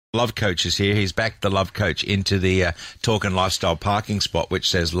Love Coach is here. He's backed the Love Coach into the Talk and Lifestyle parking spot, which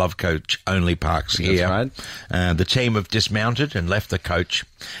says Love Coach only parks here. That's right. The team have dismounted and left the coach.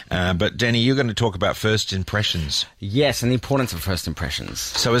 But, Danny, you're going to talk about first impressions. Yes, and the importance of first impressions.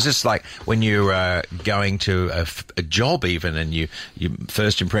 So is this like when you're going to a job even, and you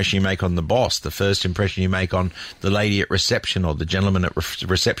first impression you make on the boss, the first impression you make on the lady at reception or the gentleman at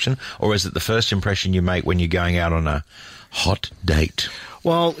reception, or is it the first impression you make when you're going out on a hot date?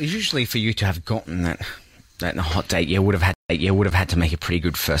 Well, usually for you to have gotten that hot date, you would have had to make a pretty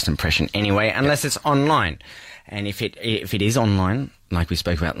good first impression anyway, unless it's online. And if it is online, like we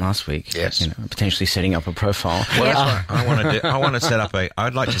spoke about last week, yes, potentially setting up a profile. Well,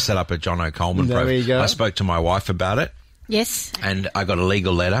 I'd like to set up a John O'Coleman profile. There you go. I spoke to my wife about it. Yes. And I got a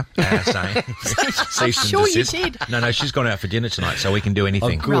legal letter saying cease and sure desist. You did. No, she's gone out for dinner tonight, so we can do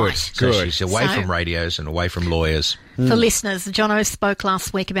anything. Oh, good. Right. So she's away from radios and away from lawyers. For listeners, Jono spoke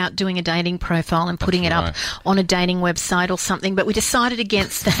last week about doing a dating profile and putting it up on a dating website or something, but we decided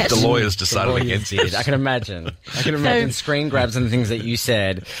against that. The lawyers decided against it. I can imagine. Screen grabs and things that you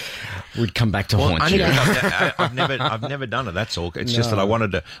said would come back to haunt you. I've never done it, that's all. It's just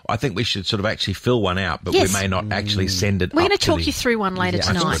that I think we should sort of actually fill one out, but we may not actually send it. We're going to talk you through one later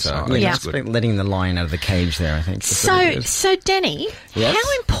tonight. Letting the lion out of the cage there, I think. So Denny,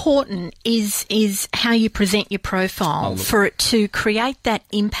 how important is how you present your profile for it to create that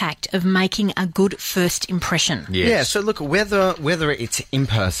impact of making a good first impression? Yes. Yeah, so look, whether it's in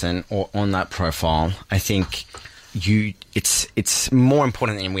person or on that profile, I think it's more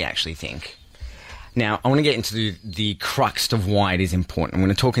important than we actually think. Now, I want to get into the crux of why it is important. I'm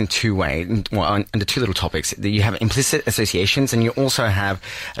going to talk in two ways, under two little topics. You have implicit associations and you also have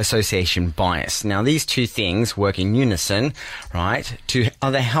association bias. Now, these two things work in unison, right, to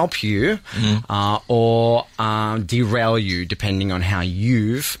either help you or derail you, depending on how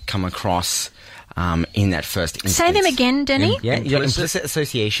you've come across in that first instance. Say them again, Denny. You have implicit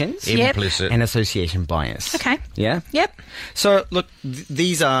associations. Implicit. And association bias. Okay. Yeah? Yep. So, look,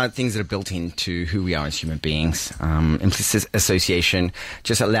 these are things that are built into who we are as human beings. Implicit association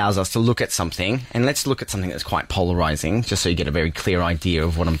just allows us to look at something, and let's look at something that's quite polarizing, just so you get a very clear idea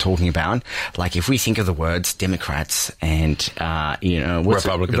of what I'm talking about. Like, if we think of the words Democrats and,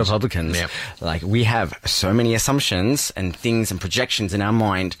 Republicans, like, we have so many assumptions and things and projections in our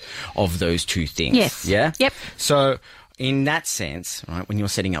mind of those two things. Yes. Yeah? Yep. So, in that sense, right, when you're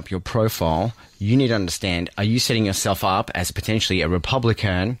setting up your profile, you need to understand, are you setting yourself up as potentially a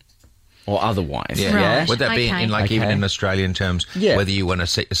Republican or otherwise? Yeah. Right. Would that be in even in Australian terms, whether you want to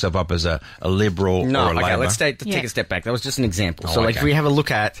set yourself up as a liberal or a Labor? Let's take a step back. That was just an example. If we have a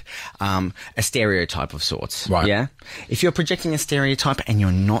look at a stereotype of sorts, right? Yeah. If you're projecting a stereotype and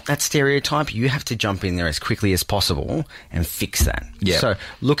you're not that stereotype, you have to jump in there as quickly as possible and fix that. Yeah. So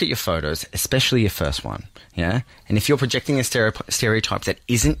look at your photos, especially your first one. Yeah. And if you're projecting a stereotype that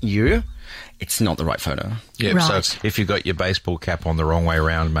isn't you, it's not the right photo. Yeah, right. So if you got your baseball cap on the wrong way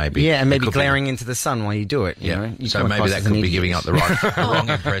around, maybe. Yeah, and maybe glaring into the sun while you do it. You know? So maybe that could be giving up the wrong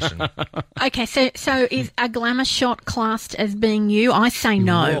impression. Okay, so is a glamour shot classed as being you? I say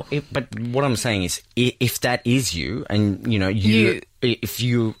no. Well, but what I'm saying is, if that is you, and if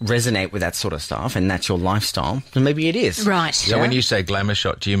you resonate with that sort of stuff and that's your lifestyle, then maybe it is. Right. So when you say glamour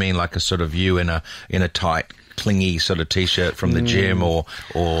shot, do you mean like a sort of you in a tight, clingy sort of t-shirt from the gym or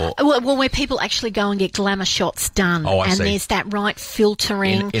well, where people actually go and get glamour shots done, and there's that right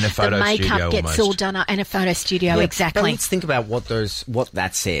filtering, in a photo the makeup studio gets all done up in a photo studio. Exactly. But let's think about what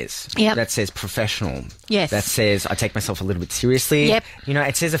that says. Yep. That says professional. Yes. That says I take myself a little bit seriously. Yep.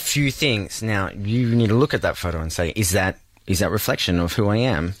 It says a few things. Now you need to look at that photo and say, is that reflection of who I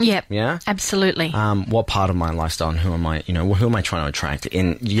am? Yep. Yeah. Absolutely. What part of my lifestyle and who am I? Who am I trying to attract?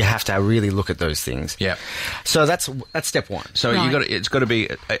 And you have to really look at those things. Yeah. So that's step one. So it's got to be,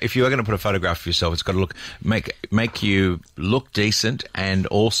 if you are going to put a photograph of yourself, it's got to make you look decent, and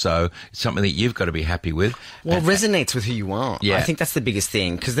also something that you've got to be happy with. Well, it resonates with who you are. Yeah. I think that's the biggest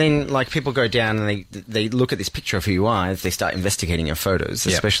thing, because then people go down and they look at this picture of who you are. They start investigating your photos,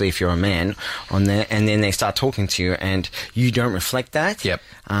 especially if you're a man on there, and then they start talking to you, and you don't reflect that. Yep.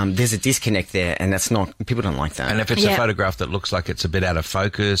 There's a disconnect there, and people don't like that. And if it's a photograph that looks like it's a bit out of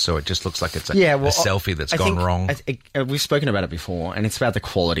focus, or it just looks like it's a selfie that's gone wrong. We've spoken about it before, and it's about the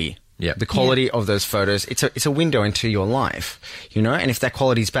quality. Yeah. The quality of those photos, it's a window into your life, you know. And if that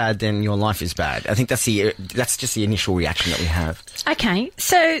quality is bad, then your life is bad. I think that's just the initial reaction that we have. Okay,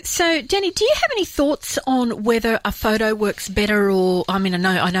 so Danny, do you have any thoughts on whether a photo works better, or I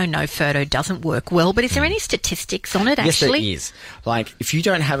know no photo doesn't work well, but is there any statistics on it? Actually, yes, there is. Like, if you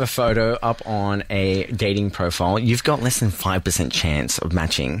don't have a photo up on a dating profile, you've got less than 5% chance of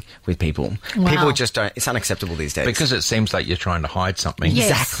matching with people. Wow. People just don't. It's unacceptable these days because it seems like you're trying to hide something. Yes.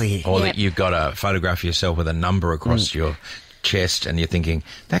 Exactly. Or that you've got a photograph of yourself with a number across your chest, and you're thinking,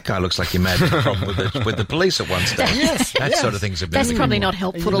 that guy looks like he may have had a problem with the police at one stage. That sort of things have been. That's probably not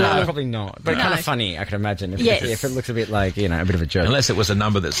helpful. No, probably not. But kind of funny, I can imagine. If it looks a bit like, you know, a bit of a joke. Unless it was a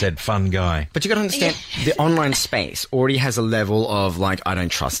number that said "fun guy." But you got to understand, the online space already has a level of, like, I don't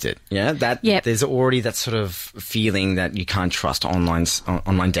trust it. Yeah, there's already that sort of feeling that you can't trust online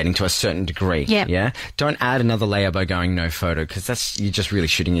dating to a certain degree. Yeah, don't add another layer by going no photo, because you're just really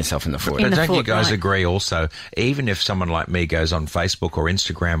shooting yourself in the foot. But don't you guys agree also? Even if someone like me goes on Facebook or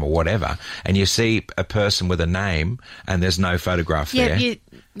Instagram or whatever, and you see a person with a name and there's no photograph there, you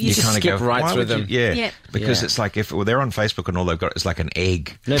just kind of skip right through them. Because it's like, if they're on Facebook and all they've got is like an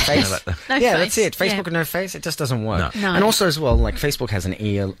egg. No face. No face. That's it. Facebook and no face, it just doesn't work. No. And also as well, like, Facebook has an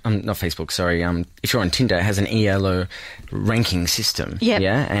not Facebook, sorry. If you're on Tinder, it has an ELO ranking system.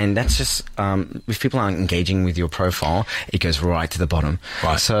 Yeah. And that's just, if people aren't engaging with your profile, it goes right to the bottom.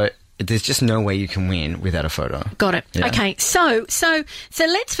 Right. So there's just no way you can win without a photo. Got it. Yeah. Okay, so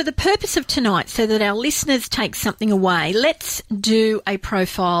let's, for the purpose of tonight, so that our listeners take something away, let's do a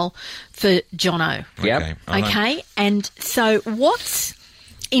profile for Jono. Yep. Okay, and so what's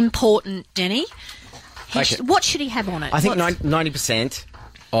important, Denny? What should he have on it? I think 90%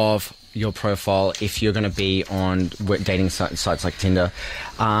 of your profile, if you're going to be on dating sites like Tinder,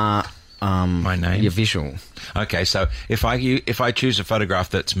 my name, your visual. Okay, so if I choose a photograph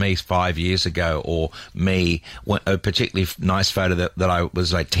that's me 5 years ago, or me, a particularly nice photo that I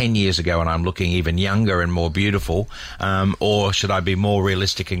was like 10 years ago and I'm looking even younger and more beautiful, or should I be more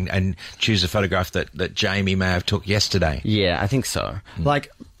realistic and choose a photograph that Jamie may have took yesterday? Yeah, I think so.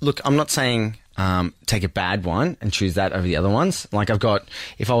 Like, look, I'm not saying take a bad one and choose that over the other ones. Like,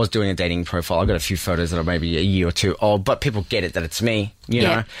 if I was doing a dating profile, I've got a few photos that are maybe a year or two old, but people get it that it's me, you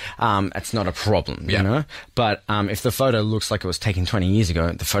know. It's not a problem, you know. But if the photo looks like it was taken 20 years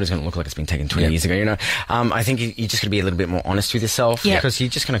ago, the photo's going to look like it's been taken 20 years ago, you know. I think you just got to be a little bit more honest with yourself, because you're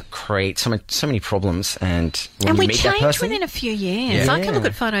just going to create so many problems. And when you meet that person, we change within a few years. I can look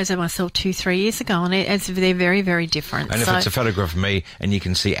at photos of myself 2-3 years ago, and they're very, very different. And if it's a photograph of me and you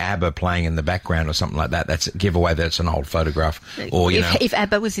can see ABBA playing in the background or something like that, that's a giveaway that it's an old photograph. Or if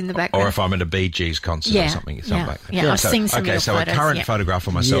ABBA was in the background, or if I'm at a Bee Gees concert or something like that. I've seen some so photos, a current photograph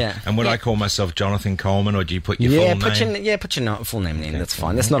of myself. And would I call myself Jonathan Coleman, or do you put your full name? Put your full name in. That's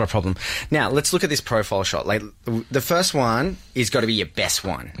fine. That's not a problem. Now let's look at this profile shot. Like, the first one is got to be your best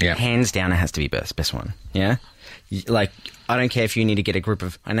one. Hands down, it has to be best one. Yeah. Like, I don't care if you need to get a group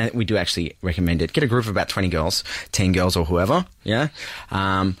of, I know we do actually recommend it, get a group of about 20 girls, 10 girls or whoever,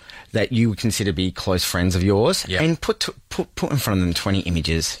 that you would consider be close friends of yours, and put in front of them 20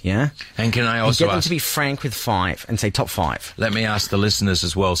 images, And can I also get them to be frank with 5 and say top 5. Let me ask the listeners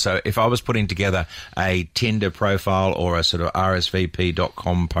as well. So if I was putting together a Tinder profile or a sort of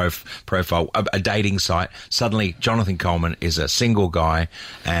RSVP.com profile, a dating site, suddenly Jonathan Coleman is a single guy,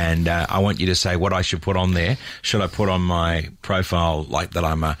 and I want you to say what I should put on there. Should I put on my profile like that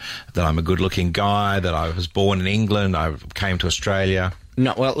I'm a good-looking guy, that I was born in England, I came to Australia?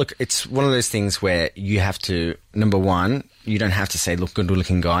 No, well, look, it's one of those things where you have to, number one, you don't have to say, look,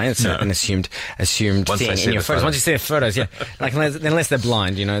 good-looking guy. It's an assumed thing in your photos. Once you see the photos, like, unless they're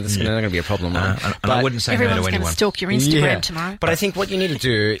blind, you know, there's not going to be a problem. And I wouldn't say no to anyone. Everyone's going to stalk your Instagram tomorrow. But I think what you need to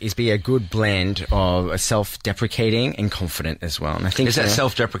do is be a good blend of a self-deprecating and confident as well. And I think is that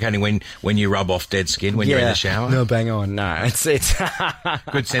self-deprecating when you rub off dead skin when you're in the shower? No, bang on. No, it's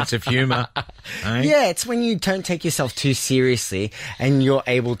good sense of humour. Eh? Yeah, it's when you don't take yourself too seriously and you're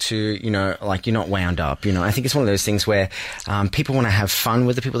able to, you know, like, you're not wound up. You know, I think it's one of those things where people want to have fun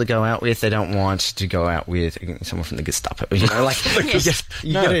with the people they go out with. They don't want to go out with someone from the Gestapo. You know, like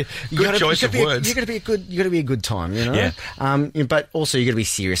good choice of words. You got to be a good time. You know, yeah. But also you got to be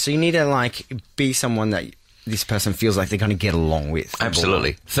serious. So you need to like be someone that this person feels like they're going to get along with.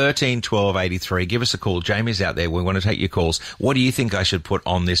 Absolutely. 13 12 83. Give us a call. Jamie's out there. We want to take your calls. What do you think I should put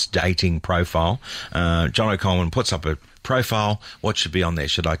on this dating profile? John O'Coleman puts up a profile. What should be on there?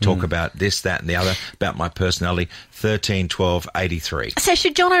 Should I talk about this, that and the other, about my personality? 13 12 83. So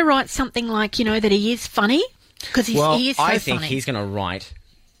should Jono write something like, you know, that he is funny? Because he is so funny. I think he's going to write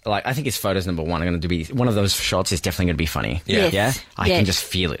like, I think his photos number one are going to be one of those shots is definitely going to be funny. Yeah. Yes. I can just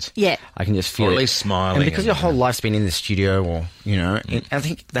feel it. Yeah. I can just feel Or it. at least smiling And because and- your whole life's been in the studio, or I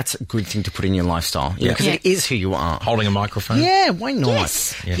think that's a good thing to put in your lifestyle. Yeah. Because it is who you are. Holding a microphone. Yeah, why not?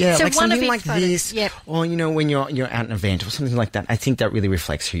 Yes. Yeah, So like one of something his like photos- this, Yep. or when you're at an event or something like that. I think that really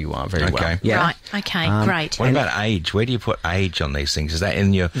reflects who you are very well. Okay. Yeah, Right. Okay. Great. What about age? Where do you put age on these things? Is that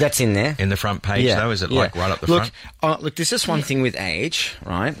in your that's in there. in the front page though? Is it like right up the front? Look, there's just one thing with age,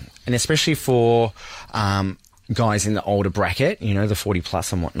 right? And especially for guys in the older bracket, the 40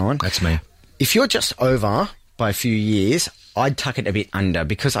 plus and whatnot. That's me. If you're just over by a few years, I'd tuck it a bit under,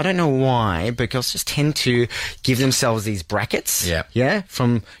 because I don't know why, but girls just tend to give themselves these brackets. Yeah. Yeah.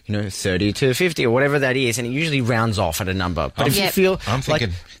 From, 30 to 50 or whatever that is. And it usually rounds off at a number. But if you Yep. feel I'm thinking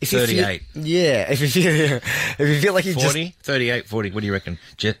like, if you feel- 38. yeah. If you feel like you 40, 38, 40. What do you reckon?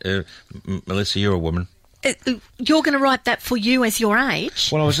 Melissa, you're a woman. You're going to write that for you as your age?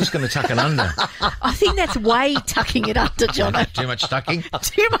 Well, I was just going to tuck it under. I think that's way tucking it under, John. Too much tucking?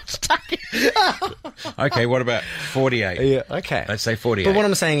 Too much tucking. Okay, what about 48? Yeah, okay. Let's say 48. But what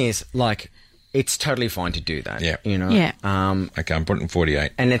I'm saying is, like, it's totally fine to do that. Yeah. Yeah. Okay, I'm putting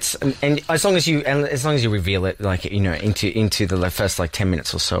 48. And and as long as you reveal it, like, into the first 10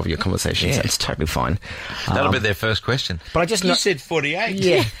 minutes or so of your conversations, Yeah. it's totally fine. That'll be their first question. But I just You said 48.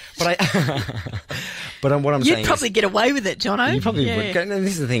 yeah. But what I'm saying You'd probably is, get away with it, Jono. you probably Yeah. would. And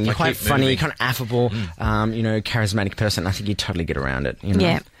this is the thing. You're I quite keep funny, moving. kind of affable, charismatic person. I think you totally get around it.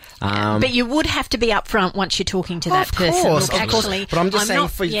 Yeah. But you would have to be upfront once you're talking to that Of person. course, Look, of course. actually, But I'm just saying, not-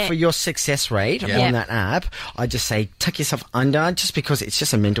 for yeah. your success rate Yeah. on that app, I just say tuck yourself under, just because it's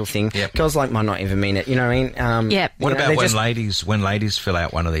just a mental thing. Yep. Girls might not even mean it. You know what I mean? Yeah. What about they when just- ladies fill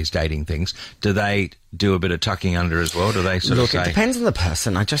out one of these dating things? Do they do a bit of tucking under as well? Do they sort Look, of it say... depends on the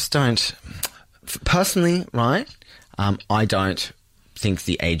person. I just don't. Personally, right? I don't think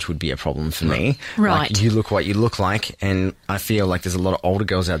the age would be a problem for me. Right. Like, you look what you look like, and I feel like there's a lot of older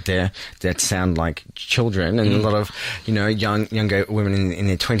girls out there that sound like children, and a lot of younger women in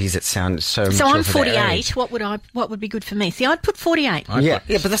their 20s that sound so. So mature I'm for their 48. age. What would be good for me? See, I'd put 48. Yeah,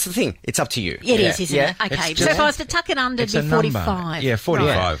 but that's the thing. It's up to you. It is, isn't Yeah. it? Okay. It's So just- if I was to tuck it under, It's it'd a be number. 45. Yeah,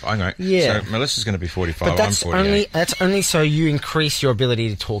 45. Right. I'm going. Yeah. So Melissa's going to be 45. But that's I'm 48. only so you increase your ability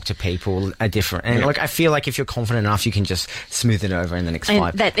to talk to people a different. And Yeah. I feel like if you're confident enough, you can just smooth it over in the next And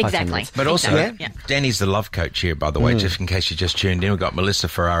five. that- 10 exactly. minutes. But also, Exactly. Yeah. Denny's the love coach here, by the way, just in case you just tuned in. We've got Melissa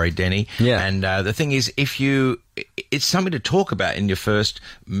Ferrari, Denny. Yeah. And the thing is, it's something to talk about in your first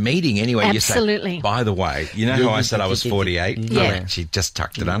meeting anyway. Absolutely. You say, by the way, you know how I said I was 48? Yeah. She just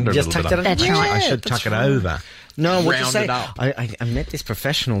tucked it under Just a little tucked bit. it under. That's right. I should That's tuck it right. over. No, what you Round say? it up. I met this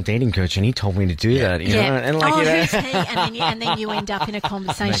professional dating coach, and he told me to do that. You know, and like, who's he? And then you end up in a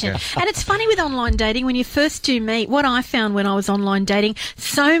conversation. And it's funny with online dating, when you first do meet, what I found when I was online dating,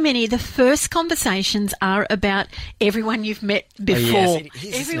 so many, the first conversations are about everyone you've met before. it is,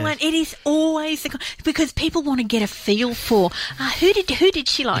 isn't Everyone, it? it is always, because people want to get a feel for, who did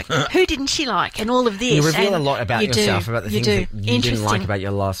she like? Who didn't she like? And all of this. you reveal a And lot about you yourself, do. about the You things do. that you didn't like Interesting. about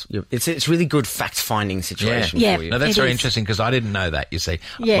your last. It's really good fact finding situation Yeah. for you. No, that's It very is. interesting because I didn't know that. You see,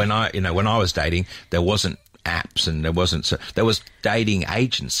 Yeah. when I was dating, there wasn't apps and there was dating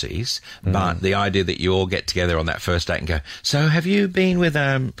agencies, but the idea that you all get together on that first date and go, so have you been with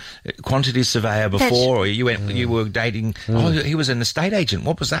Quantity Surveyor before, or you were dating? Oh, he was an estate agent.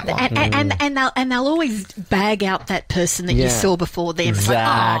 What was that like? And they'll always bag out that person that you Yeah. saw before them. It's like,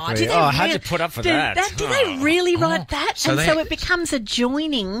 Exactly. did they Oh, how'd really- you put up for did that? Did they really write that? So and they- so it becomes a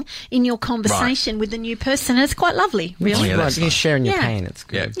joining in your conversation with the new person. And it's quite lovely, really. Oh, yeah, Right, that's you can nice. share in your Yeah. pain. It's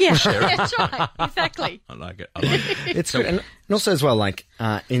good. Yeah, Yeah, that's right. Exactly. I like it. I like it. It's good. And also as well, like,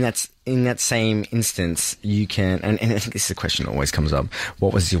 in that same instance, you can, and I think this is a question that always comes up.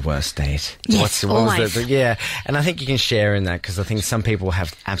 What was your worst date? Yes, what was always. yeah, and I think you can share in that because I think some people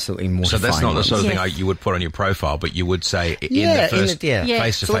have absolutely So mortifying that's not the ones. sort of thing Yes. you would put on your profile, but you would say in Yeah, the first yeah.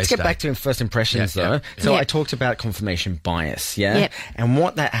 face-to-face So let's get date. back to first impressions, Yeah, though. yeah. So Yeah. I talked about confirmation bias, yeah. Yep. And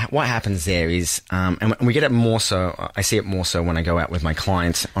what happens there is, and we get it more so. I see it more so when I go out with my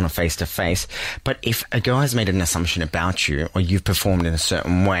clients on a face-to-face. But if a guy has made an assumption about you, or you've performed in a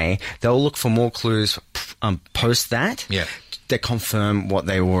certain way, they'll look for more clues post that. Yeah. That confirm what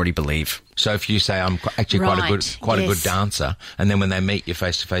they already believe. So if you say I'm actually Right, quite a good yes. dancer, and then when they meet you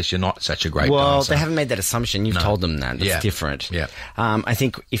face to face, you're not such a great Well, dancer. they haven't made that assumption. You've told them that. That's Yeah. different. Yeah. I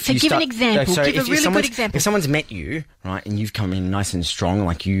think if So you give an start, example. So Give a if really someone's- good example. If someone's met you, right, and you've come in nice and strong,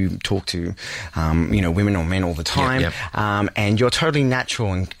 like you talk to, women or men all the time, Yeah, and you're totally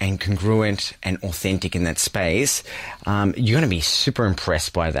natural and congruent and authentic in that space, you're going to be super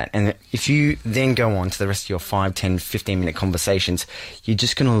impressed by that. And if you then go on to the rest of your 5, 10, 15-minute conversation conversations, you're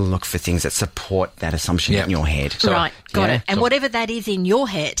just going to look for things that support that assumption in your head. Right, got it. And whatever that is in your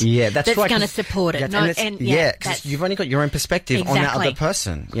head, that's right, going to support it. Because you've only got your own perspective on that other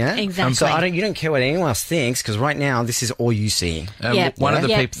person. Yeah, exactly. So you don't care what anyone else thinks, because right now this is all you see. One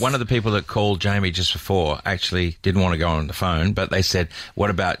of the people that called Jamie just before actually didn't want to go on the phone, but they said, "What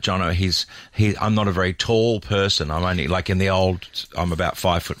about Jono? I'm not a very tall person. I'm only like in the old. I'm about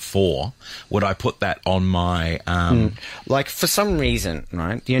 5'4". Would I put that on my like for some reason,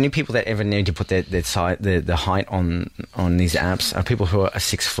 right? The only people that ever need to put the height on these apps are people who are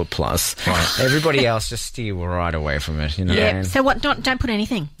 6 foot plus. Right. Everybody else just steer right away from it. You know. Yeah. So what? Don't put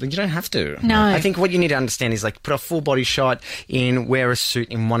anything. You don't have to. No. I think what you need to understand is like put a full body shot in, wear a suit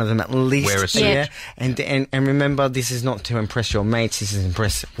in one of them at least. Wear a suit. Yeah. And remember, this is not to impress your mates. This is to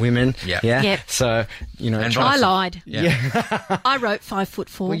impress women. Yeah. Yeah. Yep. So I lied. Yeah. I wrote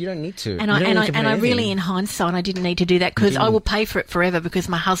 5'4". Well, you don't need to. And I really, in hindsight, I didn't need to do that because I will pay for it forever because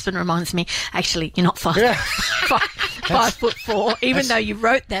my husband reminds me, actually, you're not 5'4", even though you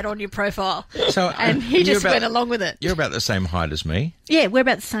wrote that on your profile. So, and he just went along with it. You're about the same height as me. Yeah, we're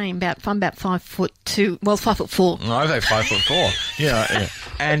about the same. I'm about 5'2". Well, 5'4". No, I'm about 5'4". Yeah.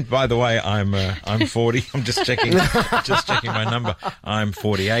 And by the way, I'm 40. I'm just checking my number. I'm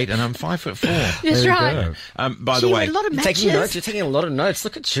 48 and I'm 5'4". That's right. By the way, a lot of matches. You're taking a lot of notes.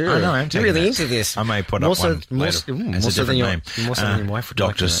 Look at you. I know. I'm You're really notes. into this. I may put up one later as a different name. More so than your wife would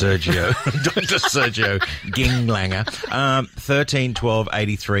Dr. like Sergio. Dr. Sergio Ginglanger. 13 12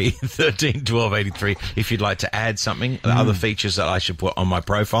 83. 13 12 83. If you'd like to add something, the other features that I should put on my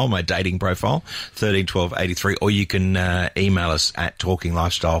profile, my dating profile, 13 12 83. Or you can email us at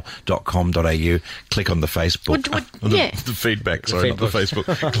talkinglifestyle.com.au. Click on the Facebook. The feedback. Sorry, not the Facebook.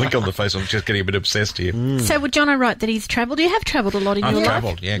 Click on the Facebook. I'm just getting a bit obsessed here. So would Jono write that he's travelled? You have travelled a lot in your life? I've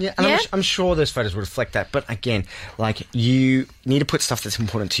travelled, yeah. And I'm sure those photos would reflect that. But again, like, you need to put stuff that's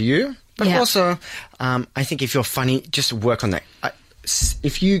important to you. But also, I think if you're funny, just work on that.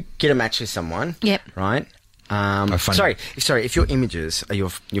 If you get a match with someone, right? Sorry. If your images, your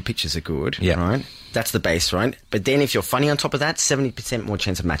pictures are good, right? That's the base, right? But then if you're funny on top of that, 70% more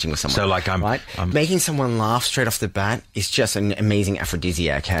chance of matching with someone. So like I'm making someone laugh straight off the bat is just an amazing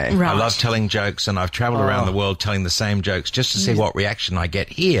aphrodisiac. Right. I love telling jokes, and I've travelled around the world telling the same jokes just to see what reaction I get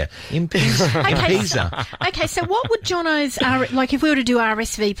here in Pisa. Okay, so what would Jono's like if we were to do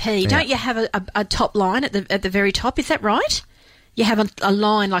RSVP? Don't you have a top line at the very top? Is that right? You have a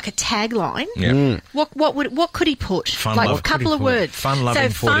line, like a tagline. Yeah. What could he put? A couple of words. Fun-loving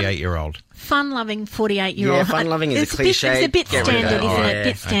 48-year-old. Fun-loving 48-year-old. Yeah, fun-loving is a cliche. It's a bit standard, isn't it?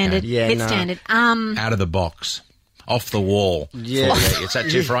 Bit standard. Yeah, bit standard. Out of the box. Off the wall. Yeah. Is that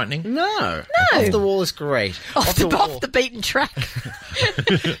too frightening? No. Off the wall is great. Off the beaten track.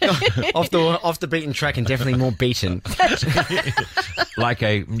 off the beaten track, and definitely more beaten. like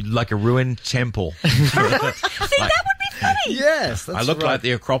a ruined temple. See, that would be funny. Yes, that's I look like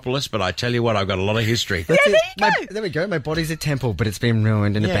the Acropolis, but I tell you what, I've got a lot of history. There we go. My body's a temple, but it's been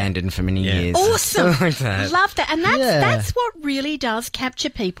ruined and abandoned for many years. Awesome. Like that. Love that. And that's what really does capture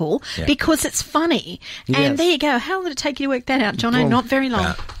people because it's funny. And there you go. How long did it take you to work that out, Jono? Not very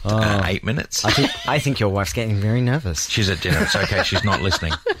long. 8 minutes. I think your wife's getting very nervous. She's at dinner. It's okay. She's not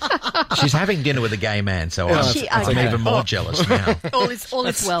listening. She's having dinner with a gay man, so I'm even more jealous now. All is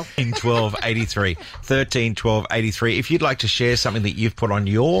well. 13 12 83. If you'd like to share something that you've put on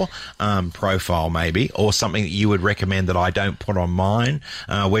your profile, maybe, or something that you would recommend that I don't put on mine,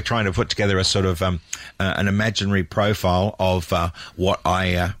 we're trying to put together a sort of an imaginary profile of what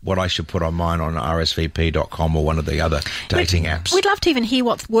I should put on mine on RSVP.com or one of the other dating apps. We'd love to even hear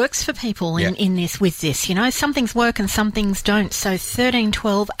what works for people in this with this. You know, some things work and some things don't. So 13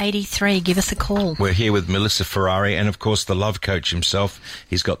 12 83, give us a call. We're here with Melissa Ferrari and, of course, the love coach himself.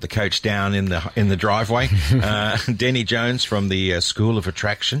 He's got the coach down in the driveway. Denny Jones from the School of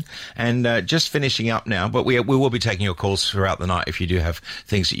Attraction. And just finishing up now, but we will be taking your calls throughout the night if you do have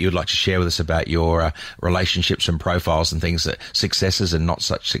things that you'd like to share with us about your relationships and profiles and things, that successes and not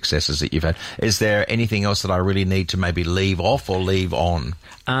such successes that you've had. Is there anything else that I really need to maybe leave off or leave on?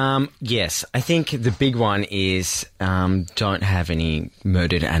 Yes, I think the big one is don't have any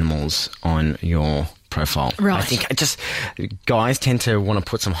murdered animals on your profile. Right. I think guys tend to want to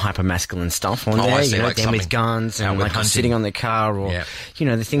put some hyper masculine stuff on there. You know, them with guns and like sitting on their car, or the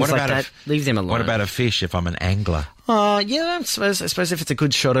things like that. Leave them alone. What about a fish if I'm an angler? I suppose if it's a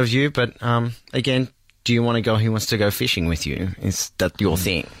good shot of you, but again, do you want to go? Who wants to go fishing with you? Is that your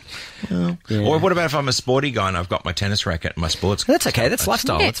thing? Yeah. Or what about if I'm a sporty guy and I've got my tennis racket and my sports? That's okay. That's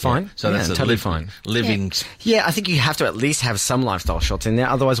lifestyle. That's fine. So that's totally fine. Living. Yeah, I think you have to at least have some lifestyle shots in there.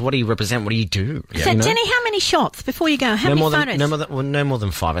 Otherwise, what do you represent? What do you do? So, Jenny, how many shots before you go? How many photos? No more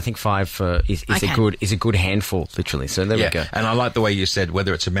than 5. I think 5 is a good handful, literally. So there we go. And I like the way you said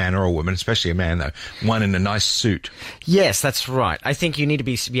whether it's a man or a woman, especially a man though, one in a nice suit. Yes, that's right. I think you need to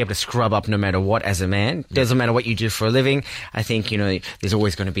be able to scrub up no matter what as a man. Doesn't matter what you do for a living. I think, there's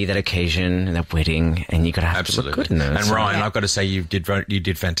always going to be that occasion and that wedding, and you got to have to look good in there. And Ryan, I've got to say you did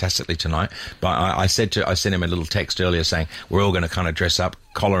fantastically tonight. But I sent him a little text earlier saying we're all going to kind of dress up,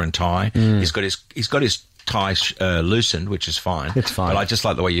 collar and tie. He's got his tie loosened, which is fine. It's fine. But I just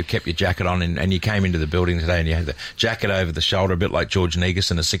like the way you kept your jacket on and you came into the building today and you had the jacket over the shoulder, a bit like George Negus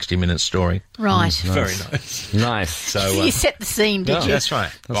in a 60-minute story. Right. Very nice. Nice. So you set the scene, did you? That's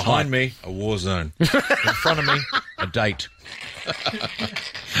right. Behind me, a war zone. In front of me, a date.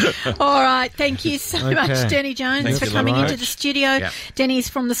 All right, thank you so much, Denny Jones, for coming into the studio. Yep. Denny's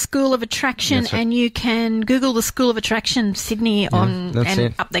from the School of Attraction, and you can Google the School of Attraction Sydney and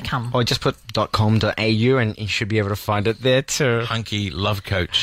up they come. Or just put .com.au and you should be able to find it there too. Hunky Love Coach.